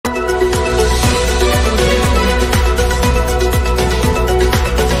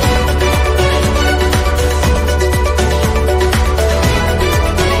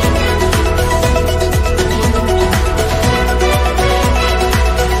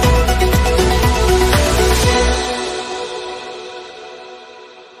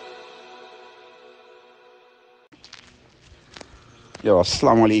Yo,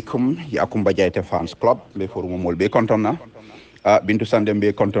 assalamu alaikum. Yakumba Jaite Fans Club. Be forumo mol be kontona. Bintu Sande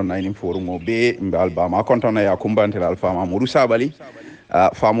be kontona ini forumo be mbe albama kontona Yakumba ntel alfama Momodu Sabaly.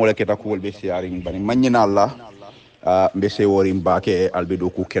 Famo le keta kuwol be siaring bani manyina Allah. Mbe se wori mbake albedo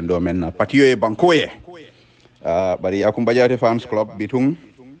ku kendo men patiyo e bankoye. Bari Yakumba Jaite Fans Club bitung.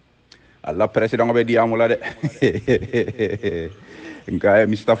 Allah president be diamula de. Nka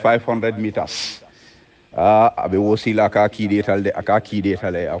Mr 500 meters. Abe wosila aka kidetal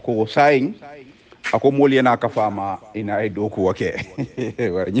ako sayin ako moliyana ka fama ina ay doku wake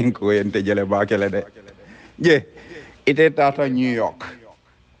war nyin ko yente jele bakele de je ite tata New York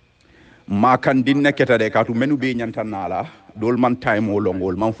ma kan dinne keta de katu menu be nyantanala dol man time o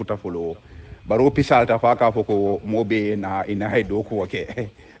longol man futa folo baro pisalta fa ka foko mobe na ina ay doku wake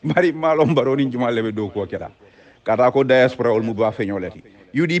mari malom baro ni jumal be doku wake da kata ko diaspora ol mu ba feñoleti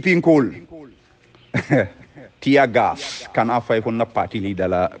UDP nkol tia gas kana fay ko na parti li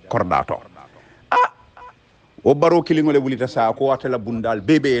dala kordato o baro kilingole bulita sa ko watela bundal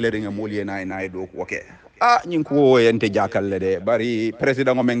bebe le renga moliye nay do ko ke nyin ko yente jakalle de bari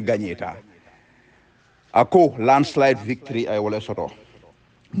president o men gagneta ako landslide victory ay wala soto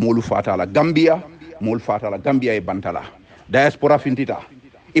molu fatala Gambia e bantala diaspora fintita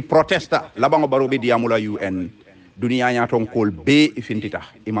i protesta labango baro be diamula UN dunia nyaton kol be fintita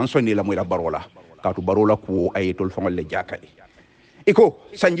i man sonni la moy la barola katu barola ko ay tol fongol le jakali iko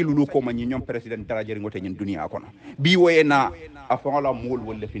sanji lulu ko man ñom president darajeri ngote ñen dunia kono bi woyena a fongola mol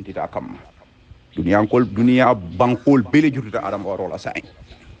wolle fintita kam dunia bankol bele jututa adam barola say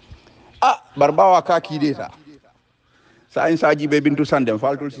barbawa ka kideta sa saji be bintu sandem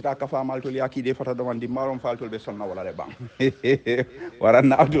faltul sita ka famal tol yakide fata do mandi marom faltul be sonna wala le bang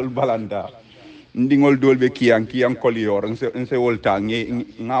waranna abdul balanda ndingol dolbe kiyan koliyor nse wolta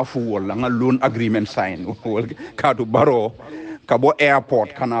nga fu wala nga loan agreement sign wol kadu baro kabo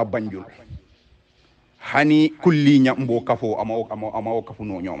airport kana banjul hani kulli nyambo kafo amaw kafu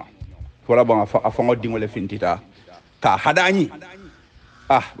no nyoma wala ba fa ngo dingole fintita ka hadani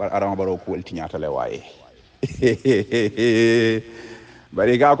bar arama baro ko wolti nyata le waye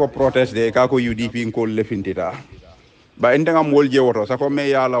bari ga ko protest de ka ko UDP ko le fintita ba endanga mol je woto sa ko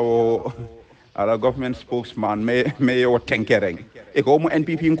me yala o ala government spokesman me yo tenkereng e ko mo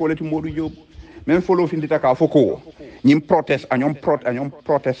NPP ko leti Modou Job men follow findita ka foko nyim protest anyom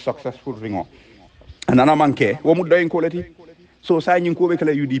protest successful ringo anana manke wo mu doyin ko leti so sa nyin ko be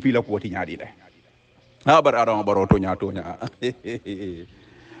kala UDP la ko ti nyaadi de bar adam baro to nya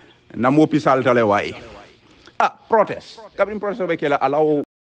na mo pisal tale way protest kabin protest be kala alaw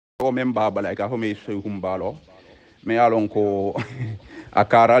o memba bala ka ho me so humbalo me alon ko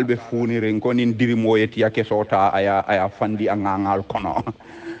akaral be funire ngonin diri moyeti yake sota aya fandi angangal kono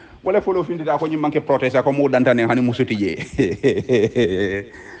wala folo findi da ko nyi manke protest ko mo dantane hani musuti je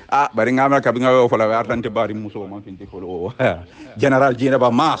bari ngama ka binga wo fola wartante bari muso man findi folo general jina ba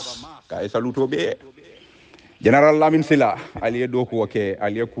mas ka saluto be general Lamin Sila aliye doku wake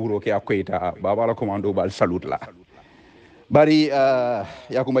aliye kuro ke akoita baba la commando bal salute la bari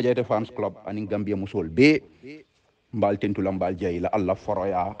Yakumba Jaite Fans Club anin Gambia musol be mbal tentula mbal jayla Allah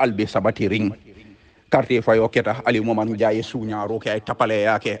foroya albe sabati ring carte fayo keta ali moman jaye suñaro ke ay tapale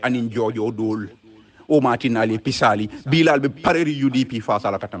yake anin jojo dol o matinali pisali bilal be pareri UDP face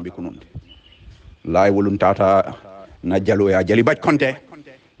ala katambe kununde lay wolum tata na jalo ya jali baj konte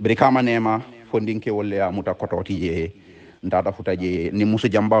bri kama nema fondinke wolle ya muta kototi je ndata futa je ni musu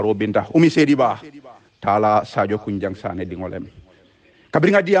jambaro binta umi sedi ba tala sajo kunjang sane dingolem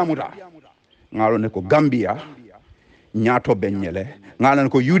kabri ngadi amuta ngalo ne ko Gambia nyato benyele ngalan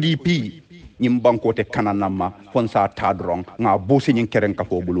ko UDP nyim bankote kananama fonsa tadrong nga busi nyin keren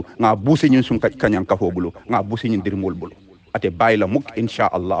kafo bulu nga busi nyin sun kanyan kafo bulu nga busi nyin dirmol bulu ate bayla muk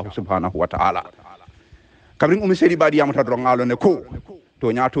insha Allah subhanahu wa ta'ala kabrin sedi badi yamata drong ngalo ne ko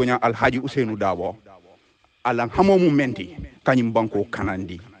to nya Alhaji Usainu Dabo alan hamomu menti kanyim banko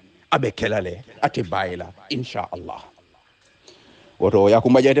kanandi abe kelale ate bayla insha Allah woto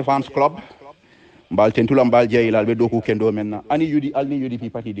Yakumba Jaite Fans Club mbal tentula mbal jeyilal be doku kendo men ani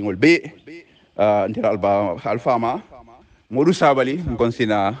UDP parti dingol be ntiral ba alfama Momodu Sabaly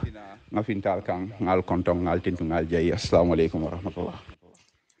ngonsina ngafintal kan ngal kontong ngal tentu ngal jeyi assalamu alaykum wa rahmatullah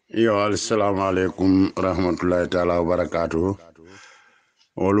yo assalamu alaykum rahmatullahi taala wa barakatuh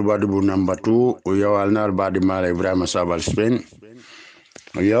olu badu bu nambatu yo alnar badi mala Ibrahima Sabal Spain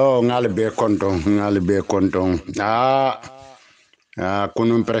yo ngal be kontong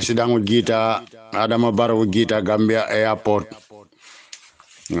kunun president gita Adama Barrow gita Gambia airport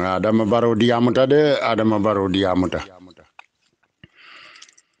Adama Barrow diamuta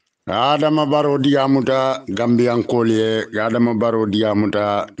Adama Barrow diamuta Gambian kolye, Adama Barrow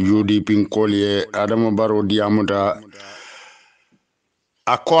diamuta UDP kolye, Adama Barrow diamuta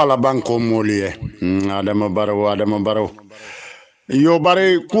akola banko molye. Adama Barrow. Yo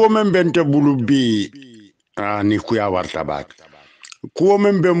bare kuo men bente bulu bi ni kuya warta bak. Kuo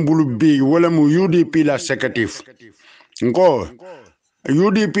men ben bulu bi wala mu UDP la executive. Ngo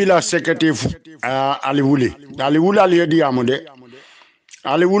UDP la executive ali wuli. Ali wuli ali diamude.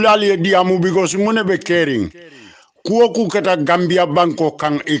 Ali wulali diamu because mune be caring kuoku keta Gambia banko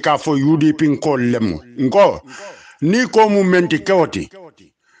kan ikafo UDP lemu nko ni ko mumenti kewoti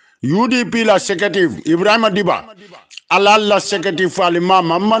UDP la executive Ibrahima Diba alal la executive ali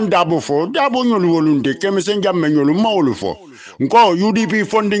mama man dabo fo dabo nyolu wolunde kemisen jamme nyolu mawlu fo nko UDP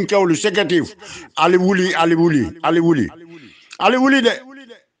funding kewlu executive ali wuli de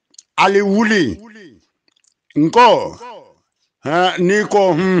ali wuli nko ni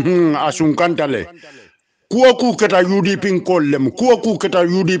ko asunkantale kuoku keta UDP lem kuoku keta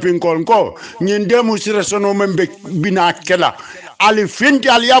UDP ko nyindemu siresono membe bina kela ali finti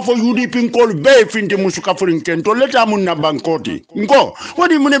ali yafo UDP be finti musuka furinken to leta mun na bankoti nko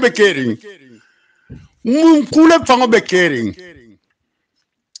wodi mune be kering mun kule fango be kering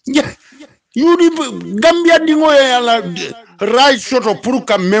UDP Gambia dingo yala right soto pour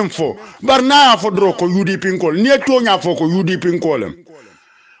ka memfo barna fo dro ko UDP ni to nya fo ko UDP lem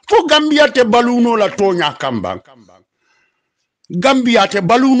fo Gambia te baluno la tonya kambang Gambia te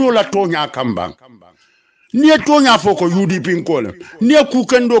baluno la tonya kambang ni tonya fo ko UDP kolem ni ku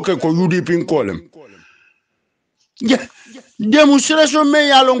kendo ke ko UDP kolem demonstration me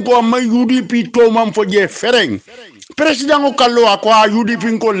yalon ko ma UDP to man fo je fereng president o kallo akwa UDP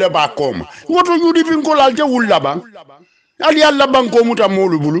le ba kom woto UDP kol alje wulla bang ali alla banko muta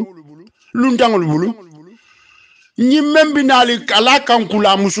molu bulu luntangol bulu ni membi nali ala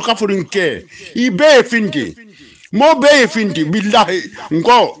kankula musuka furinke ibe finti mo be finti billahi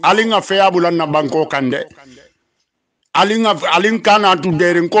ngo alinga feabula na banko kande alinga kana tu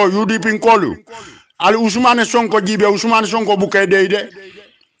dere ko UDP kolu ali Ousmane Sonko jibe Ousmane Sonko buke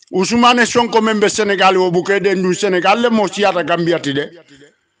Ousmane Sonko membe Senegal o buke ndu Senegal le mo siata Gambia tide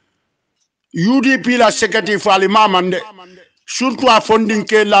UDP la secrétaire ali mamande surtout a funding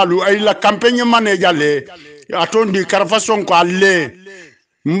ke lalu ay la campagne manager le atondi Karfa Sonko alle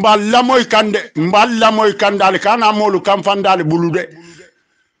mballa moy kande al kana molu kam fandale bulude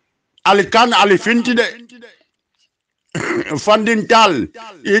al kan al finti de funding tal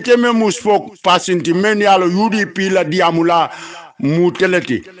ite me muspok pasinti men yalo UDP la diamula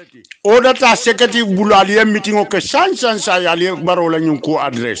muteleti odata secretary bulali meeting o ke san sa yali Barrow la nyun ko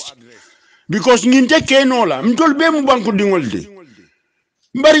address because nginte kenola mtol be mu banku dingolde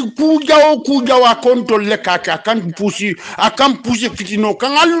mbari ku jawa kontol le kaka kan pusi fitino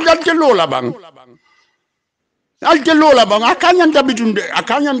kan alu dalte lola bang akanyanta bitunde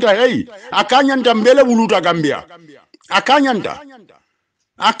akanyanta mbele wuluta Gambia akanyanta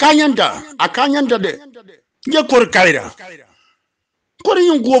de nge kor kaira kor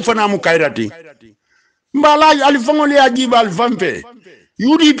yung ko fana mu kairati mbala alifangole ajiba alfampe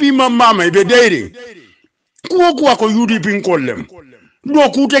UDP mama be deire kuwa ko UDP kollem do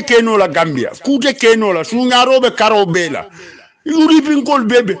kute keno la Gambia kute keno la suñarobe karo bela UDP kol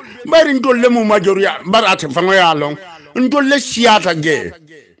bebe bari ndolle mu majoria barate fango ya long ndolle siata ge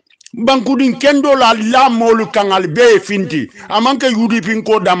bankudin kendo la molu kangal be finti amanke UDP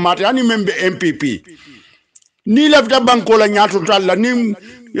ko damate ani membe MPP ni lefta banko la nyato talla ni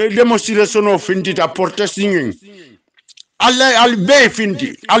demonstration of finti ta protesting al be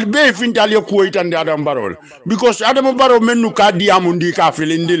finti al ko itande Adam Barrow because Adam Barrow mennu ka diamundi ka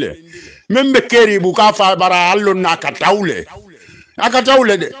filindile membe keri bu ka fa bara allo na ka tawle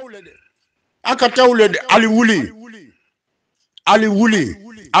de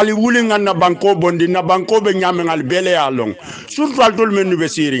ali wuli nganna banko bondi na banko be nyame ngal bele ya long surtout al tol mennu be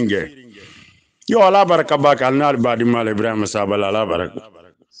siringe yo ala baraka bakal nar badi mal Ibrahima Sabaly ala baraka.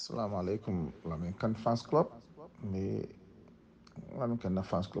 Assalamu alaikum Lamin kan fans club mi Lamin kan na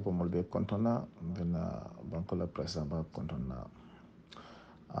fans club mo be kontona bena banko la president ba kontona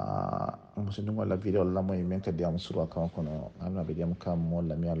musu la video la moy men ka diam suru account kono amna be diam kam mo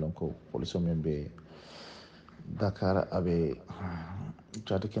la mi alon ko police men be Dakar abe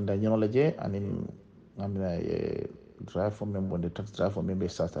tata kenda nyola je anin ngamina drive for men bonde tax drive for men be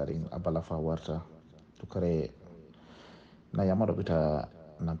sataring abala fa warta to kare na yamaro bita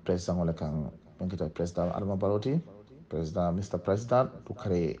na president wala kan kita president Adama Barrow president Mr President to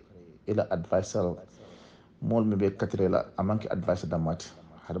kare ila advisor mol me be katrela amanki advisor damat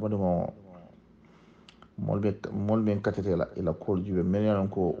hada mo molbe katetela ila kol jube menen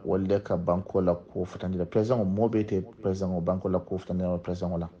ko walde ka banko la ko fatandira president mobe te president banko la ko fatandira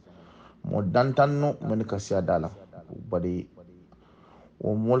president la mo dantanno men ka sia dala badi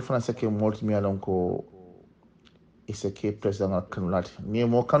o mol fana sake molti mi alon ko isake president kanulati ni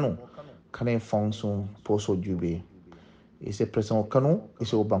mo kanu kanen fonction poso jube ise president kanu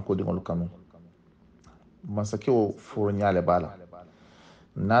ise o banko dingol kanu masake o furo nyale bala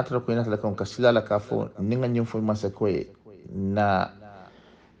natra ko ina kan kasila la kafo ninga nyim fo masake na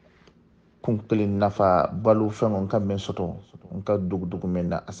kunkili nafa balu fengo nka men soto nka dug men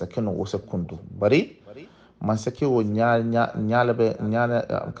na asake no wose kundu bari masake o nyalabe nyala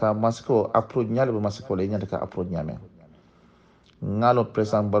ka masake o approach nyalabe masake o le nyata ka approach nyame ngalo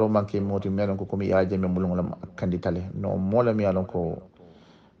president Barrow manke moti melen ko komi yaaje me mulungolam kanditale no mola mi alon ko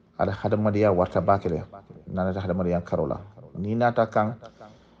ala hadamadiya warta bakele nanata hadamadiya karola ni nata kan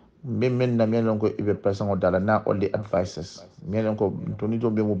men na melen ko ibe president o dala na all the advices melen ko toni do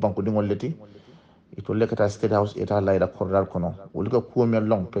be mo banko dingol leti ito lekata state house eta layda kordal kono wulika kuomel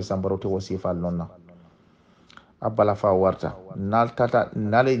long president Barrow te wasifa lonna abala fa warta nal tata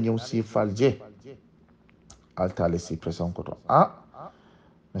nale ñew sifal je altale si president ko to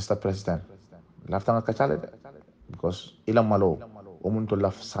Mr. President laftanga kacale de because ila malo o mun to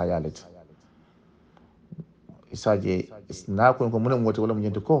laf sayalet isaje na ko mun ngoti wala mun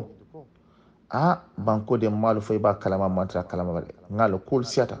yenti ko banko de malu fay ba kalama mantra kalama bale ngalo kul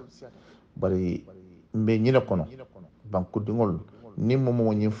siata bari mbe nyina kono banko dingol ni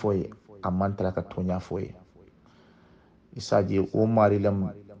momo nyin foye a mantra ka tonya foye isaje o mari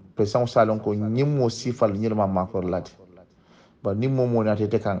lam president salon ko nyimmo sifal nyirma makor lati ba ni momo na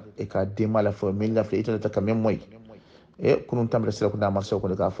tete kan e ka demala fo min la fle ita ta même moy kunun tamre sila ko na marché ko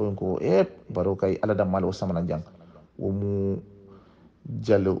ka fo ko baro kay ala da mal o samana jang o mu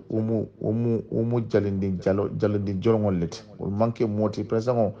jalo o mu jalindi jorongol let o manke moti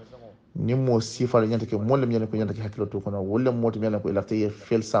president ni mo sifal nyanta ke mo lem nyanta ko nyanta ke hakilo to kono wolle moti melen ko ilafte ye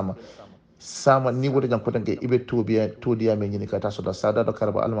fel sama ni wote jang ko tanke ibe to dia me nyini ka taso da sada do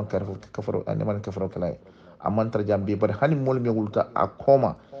karba alman karfo kafaro man kafaro kala amantar jambi bar hani mol me wulta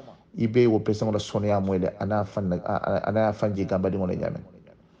akoma ibe wo president la sonia moyle ana fanji gamba di ngol nyamen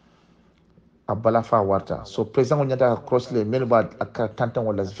abala fa warta so president nyata cross le melba akka tantan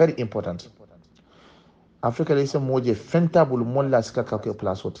wala is very important africa le moje fentable molla ska ka ko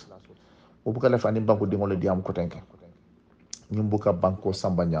place hot o buka la fani banko di ngol diam ko tanke nyum buka banko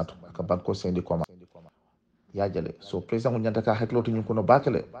samba nyato ka banko sendi koma yajale so president nyanta ka haklo to nyum kono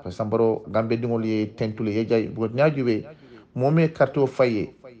bakale president Barrow gambe dingol ye tentule ye jay bu nyaajube momi carte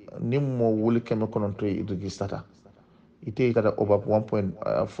faye nimmo wuli keme konon to registrata ite kada over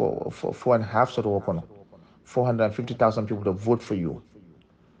 1.4 and a half sort of kono 450,000 people to vote for you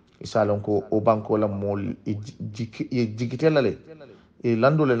isalon ko o banko la mol jigitela le e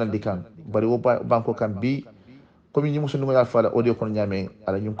lando le landikan bari o banko kan bi komi nyimu sunu ngal fala audio kono nyame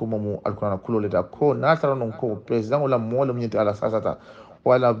ala nyum ko momu alquran kulole da ko na tara non ko president wala mol mun ala sasata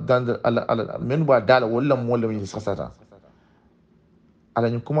wala dan ala men ba dala wala mol mun sasata ala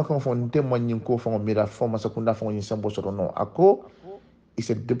ñu kuma kan fo nte man ñin ko fo mira fo ma sakunda fo ñin sambo soto no ako is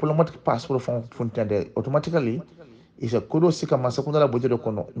a diplomatic passport fo fontende automatically is a kodo sika ma sakunda la bojedo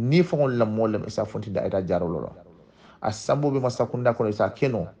kono ni fo la molem isa fontinde ayta jaro lolo a sambo be ma sakunda kono isa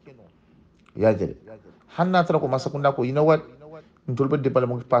keno yajere hanna tara ko ma sakunda ko you know what ntolbe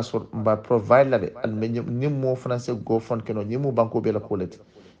diplomatic passport mba provide la de al ni mo français go fon keno ni mo banko be la kolet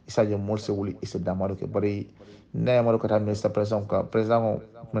isa je mol se wuli isa damaro ke bari na maro kata minister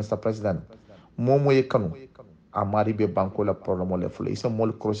president momo ye kanu amari be banko la problème le fule isa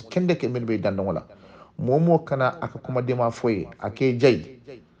mol cross kende ke men be dando wala momo kana aka kuma dema foye ake jay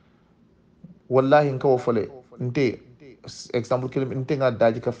wallahi nka wo fole nte example kelim nte nga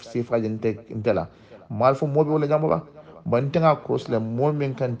daji ka sifa nte la mal fo mobe wala jamba ba nte nga cross le mo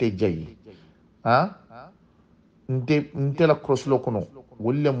men kan te jay nte la cross lo kono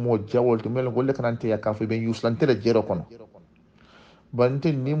wolle mo jawol to mel wolle kanante ya kafu ben yuslante la jero kono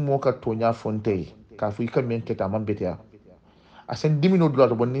bante ni mo ka tonya fonte kafu ka men keta man betia asen dimino dula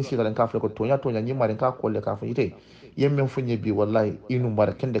to bonni si kala kafu ko tonya ni mari ka kolle kafu ite yemmen funye bi wallahi inu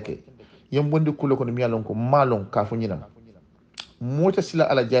mara kendeke yem bondi kulo ko mi yalon ko malon kafu nyina mota sila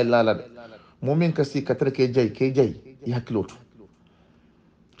ala jay lala mo men ka si katre ke jay ya kiloto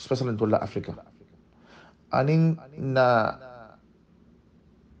especially to la africa anin na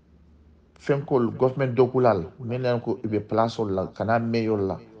fenkol government dokulal menen ko ibe place la kana mayor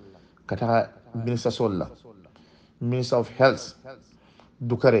la kata minister la minister of health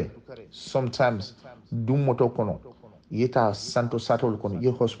dukare sometimes dum moto kono yeta santo satol kono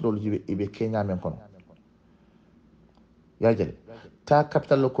ye hospital jibe ibe kenya men kono yajale ta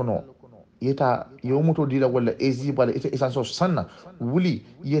capital kono yeta yomuto dila wala ezi bala ita essential sanna wuli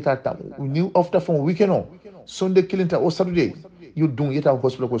yeta ta new after from weekend o Sunday kilinta o Saturday you dun yeta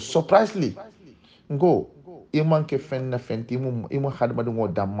hospital ko surprisingly ngo imanke fenna fenti imu hadma dungo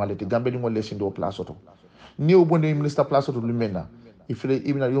dammale te gambe dungo lesindo place to ni o bonde minister place to lumena ifile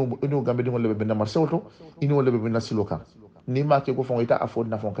ibina yo gambe dungo lebe na marseille to ino lebe na siloka ni ma ke ko fon ita afford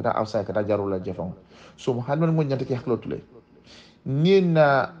na fon kata outside kata jarula jefon so hadma ngo nyanta ke haklo tule ni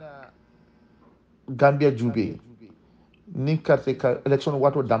na Gambia jube ni carte ka election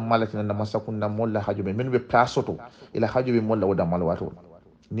wato dammale tan na masakunda molla hajobe men be place to ila hajobe molla o dammale wato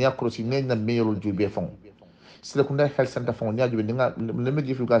ni akrosi ne na mayor jube fon sila kunda health center fon ni ajube ninga let me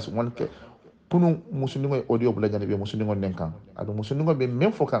give you guys one kunu musuningo audio bula jani be musuningo nenkan adu musuningo be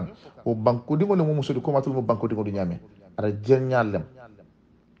même fokan o banko dingo le musudi ko matul mo banko dingo du nyame ara jernyalem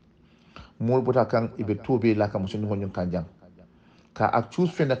mo bota kan ibe tobe la ka musuningo nyon kanjang ka ak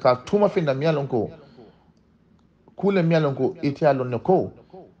choose fenda ka tuma fenda mialon ko kule mialon ko etialon ne ko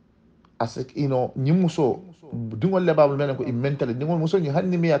asik nyimuso dingo le babul menen ko mentally dingo muso ni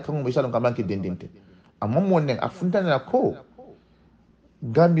hanni mi akam mo isalon ka manki dendinte amma mo nen afuntana ko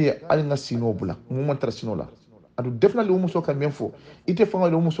Gambia alinga sino bula mo montara sino la adu definitely umuso ka menfo ite fanga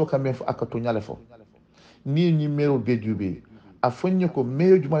le umuso ka menfo akato nyale fo ni numéro be djube afonye ko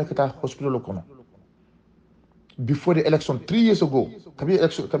meyo jumale kata hospital kono before the election 3 years ago kabi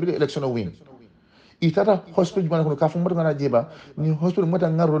election win itata hospital jumale kono ka fo mota ngana jeba ni hospital mota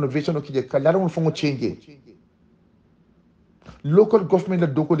ngaro renovation o kije kala mo fongo change local government la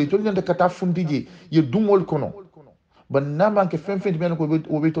doko de tol nyanda kata fundiji ye dumol kono ban naman ke fen men ko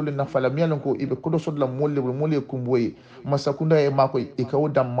be to le nafala mialon ko ibe kodo sodla molle kumboy masakunda e mako e kawo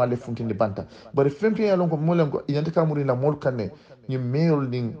dam male funtinde banta bare fen yalon ko molle ko yanta kamuri na mol kanne ni meol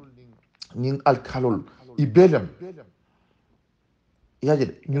ning alkalol ibelem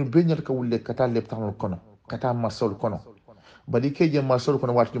yaje ñu be ñata ka wulle kata lep tanol kono kata masol kono badi keje masol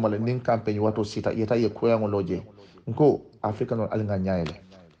kono watu mala ning campagne wato sita yeta ye koyango loje nko africa non alinga nyaayele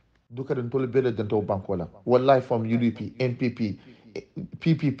duka den tole bele den to bankola wallahi from UDP NPP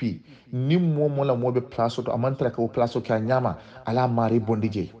PPP ni mo la mo be place to amantra ka place ka nyama ala mari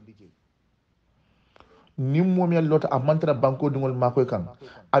bondije ni mo mi lota amantra banko dingol makoy kan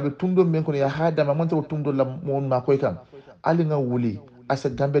abe tundo men ko ya hada amantra tundo la mo makoy kan ali nga wuli asa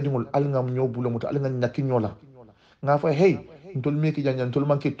gambe dingol ali nga nyo bulo muta ali nga nyaki nyola nga fa hey ntol meki janjan ntol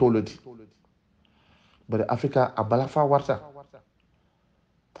manki tolodi bare africa abala fa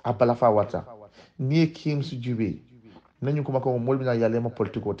warta ni kim su jube nañu ko mako mol bina yale ma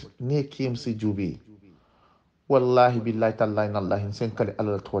politiko ni kim su jube wallahi billahi tallahi nallahi sen kale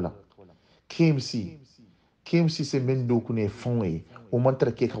ala tola KMC se men do ku ne fonwe o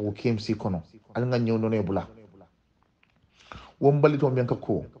montre ke ka ko KMC kono al nga nyew noné bula wo mbali to men ka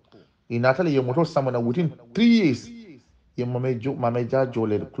ko inatale ye motor samana within 3 years ye mame ja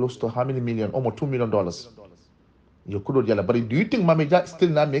jole close to how many million almost $2 million you could jala but do you think mame ja still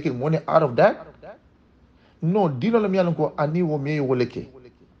not making money out of that? No, dino la mialon ko ani wo me woleke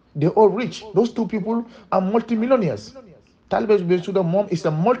they all rich. Those two people are multimillionaires. Talibes Bensuda mom is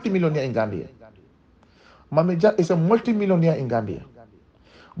a multimillionaire in Gambia. Mameja is a multimillionaire in Gambia.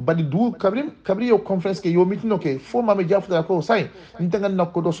 But do kabri yo conference ke yo meeting okay for Mameja for ko sai nitanga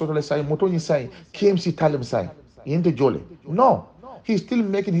nakodo so le sai moto ni sai KMC Talib sai yente jole. No, he's still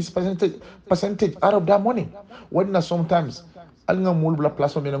making his percentage out of that money. When sometimes alnga mul bla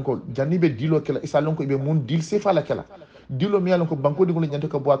place o menen ko janibe dilo kala isalon ko be mun dil sefa la kala dilo mi yalon ko banko digol nyante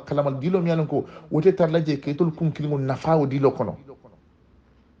ko bo kalamal dilo mi yalon ko wote tarlaje ke tol kunkilingo nafawo dilo kono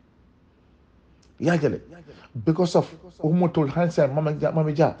yajale because of umotol hansa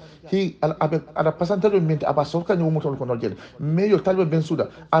mama ja he ada percentage mint aba so kan umotol kono jele mais yo talbe ben suda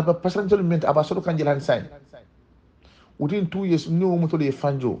aba percentage mint aba so kan jele hansa within 2 years no umotol e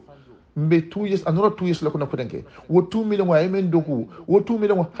fanjo mbe 2 years another 2 years la kono kodenke wo 2 million wa emen doku wo 2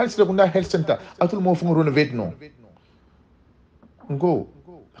 million hansa ko na health center atul mo fu renovate no ngo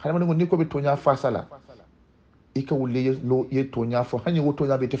xana man ngo ni ko be tonya fasala ika wulle lo ye tonya fo hanyi wo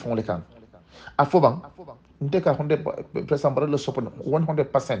tonya be te fon le kan afoban ndeka 100% baralo sopon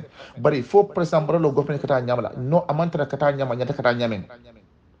 100% bari 4% baralo government kata nyamala no amantra kata nyama nyata kata nyamen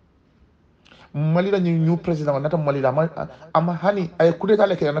mali la ñu president nata mali la ama hani ay coup d'état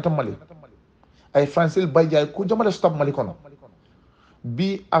le ke nata mali ay Francil Bayja ku jamala stop mali kono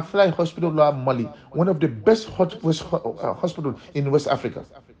be a fly hospital la Mali, one of the best hospital in West Africa.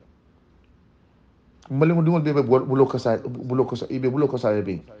 Mali mo dingol bebe bulo ko sa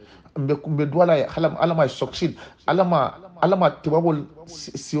be mbe douala halam alama succeed alama tibabol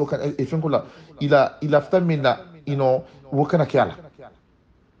si o kan e fenkola ila famina wo kana kyala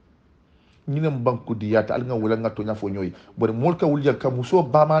ñinem banku di yata al nga wala nga to nyafo ñoy bo mol ka wul ka muso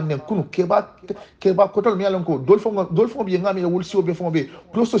ba ma ne kunu keba kotol mi yalan ko dol fo bi ngami wul si obe fo be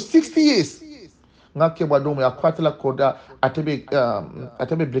close to 60 years nga keba do mo ya kwatla koda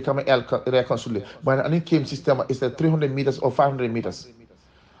atebe brekama el reconcile but an came system is 300 meters or 500 meters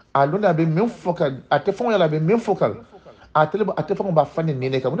alona be men focal ate fon yala be men focal ate fon ba fanni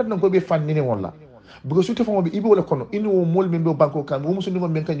nene ka mo tan ko be fanni ne wala because su te famo be ibe wala kono inu wo mol men be banko kan wo musu ngo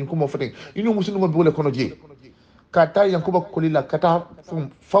men kan ko mo faten inu musu ngo be wala kono je kata yankuba kolila kata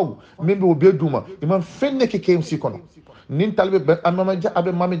faw men be wo be duma imam fenne ke KMC kono nin talbe amama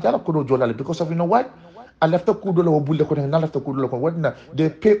abe mami jara ko do jolale because of what I left a kudo la bulle ko na left a kudo ko wadna they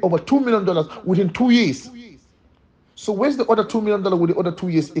pay over $2 million within 2 years. So where's the other $2 million with the other 2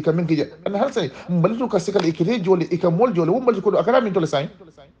 years? It can make it. And I say, mbalitu kasikala ikire jole ikamol jole wo mbalitu ko akara min tole sign.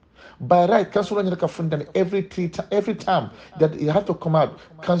 By right, councillor nyaka fundani every time that you have to come out,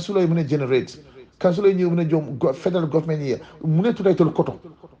 councillor you generate, councillor you federal government here, mune to tol koto.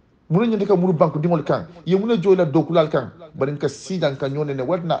 Mune nyaka muru banku dingol kan, ye mune jola dokulal kan, barin ka sidan kan nyone ne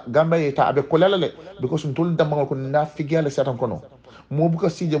wadna gamba yeta abe kolalale because ntol damango ko na figale satan kono. Mo buka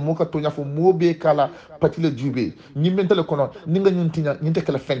sije mo ka tonya fo mo be kala patile jube, nyimentele kono ninga nyintinya nyinte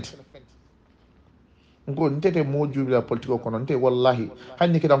kala fenti. Ngo ntete mo jubila politiko kono nte wallahi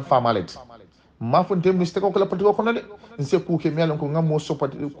hanni kidam famalet ma fonte mistake ko la politiko kono de nse ku ke mialon ko ngam mo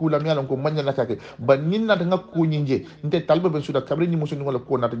sopati ku la mialon ko manya nakake ba ninna nga ko nyinje nte talbe ben suda kabre ni musu ngol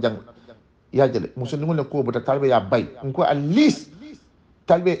ko nata jang ya jele musu ngol ko bota talbe ya bay ko at least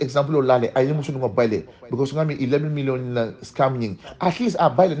talbe example o lale ay musu ngol bayle because ngami 11 million na scam nying at least a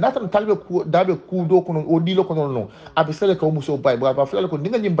bayle natan talbe ku dabe ku do kono o dilo kono no abe sele ko musu bay ba fala ko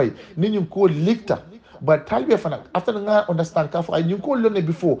ninga nyim bay ni nyim ko likta. But talbe fana after nga understand ka fo ay ñu ko lone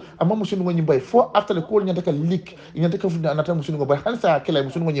before amma musu ngo ñimbay fo after le ko ñanta ka leak ñanta ka fu anata musu ngo bay hansa kala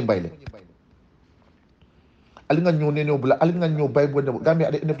musu ngo ñimbay le ali nga ñoo nene bula ali nga ñoo bay bo Gambia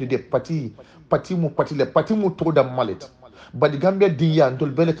at the end of the day parti mu to da malet but Gambia diya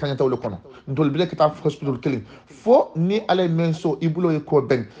ndol bele kanyata wala kono ndol bele kata hospital killing fo ni ale menso ibulo e ko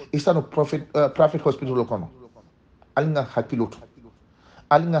ben isano private hospital kono ali nga hakiloto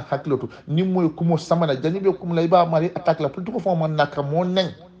alinga hakiloto ni moy kumo samana janibe kum lay ba mari attaque la plutôt ko fo man naka mo nen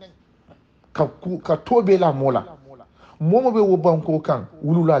ka tobe la mola momo be wo banko kan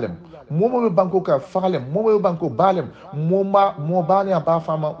wululalem momo be banko kan falem momo be banko balem mo bale ba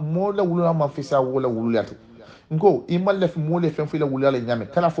fama mo la wulula ma fisa wala wululati ngo imal lef mo le fen fi la wululale nyame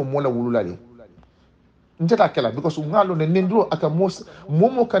kala fo mo la wululale njata kala because ngalo ne nendro aka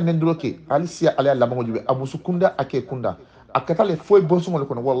momo kan nendro ke alisia ala la bango jube abusu kunda ake kunda akatale foi bonso ngol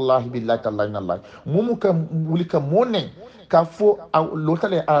kono wallahi billahi tallahi nallahi mumu ka wulika monen ka fo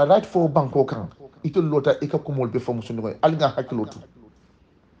lotale a right for banko kan ito lota ika kumol be fo musundo alga hakilotu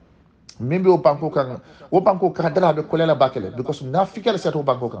membe o banko kan dara be kolela bakele because na fikele seto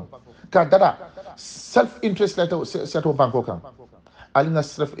banko kan ka dara self interest leto seto banko kan alga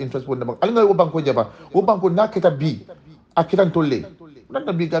self interest wonde alga o banko jaba o banko na keta bi akitan tolle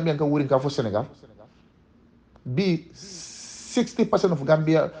nan bi Gambia ka wurin ka fo Senegal bi 60% of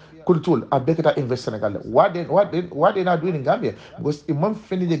Gambia culture are better to invest in Senegal. What they not doing in Gambia? Because imam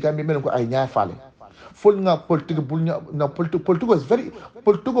fini de Gambia men ko ay nya fale. Fol nga politique bulnya na politique is very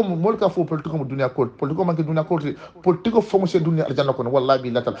politique mo molka fo politique mo dunia ko politique man ke dunia ko politique fo mo se dunia aljanna ko wallahi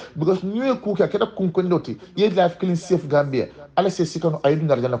bi latal because ñu ku ka keda kun ko ndoti ye life clean safe Gambia ala se sikano ay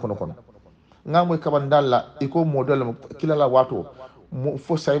dunia aljanna ko nga moy kabandalla iko model kilala wato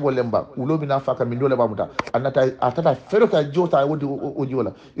fo saybo lemba ulobi na faka min dole bamuta anata atata fero ka jota wodi o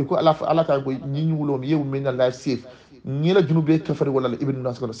jola iko ala ka ko nyinyi ulomi yewu min life safe ñila junube kafari wala ibn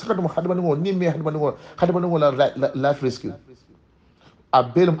nas ko sakatu hadba ngo ni me hadba ngo la life rescue a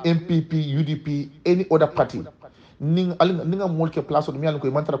belum MPP UDP any other party ning alinga ninga molke place o mi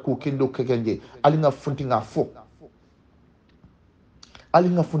alko mantara ko kendo kekenje alinga funtinga fo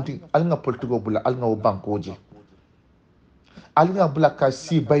alinga politiko bula alinga o bankoje alinga bula ka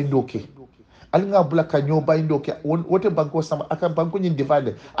si baindoke alinga bula ka nyo baindoke wote banko sama aka banko nyin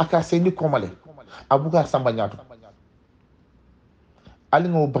divide aka seni komale abuga samba nyato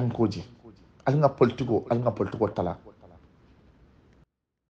alinga o bankoje alinga politiko tala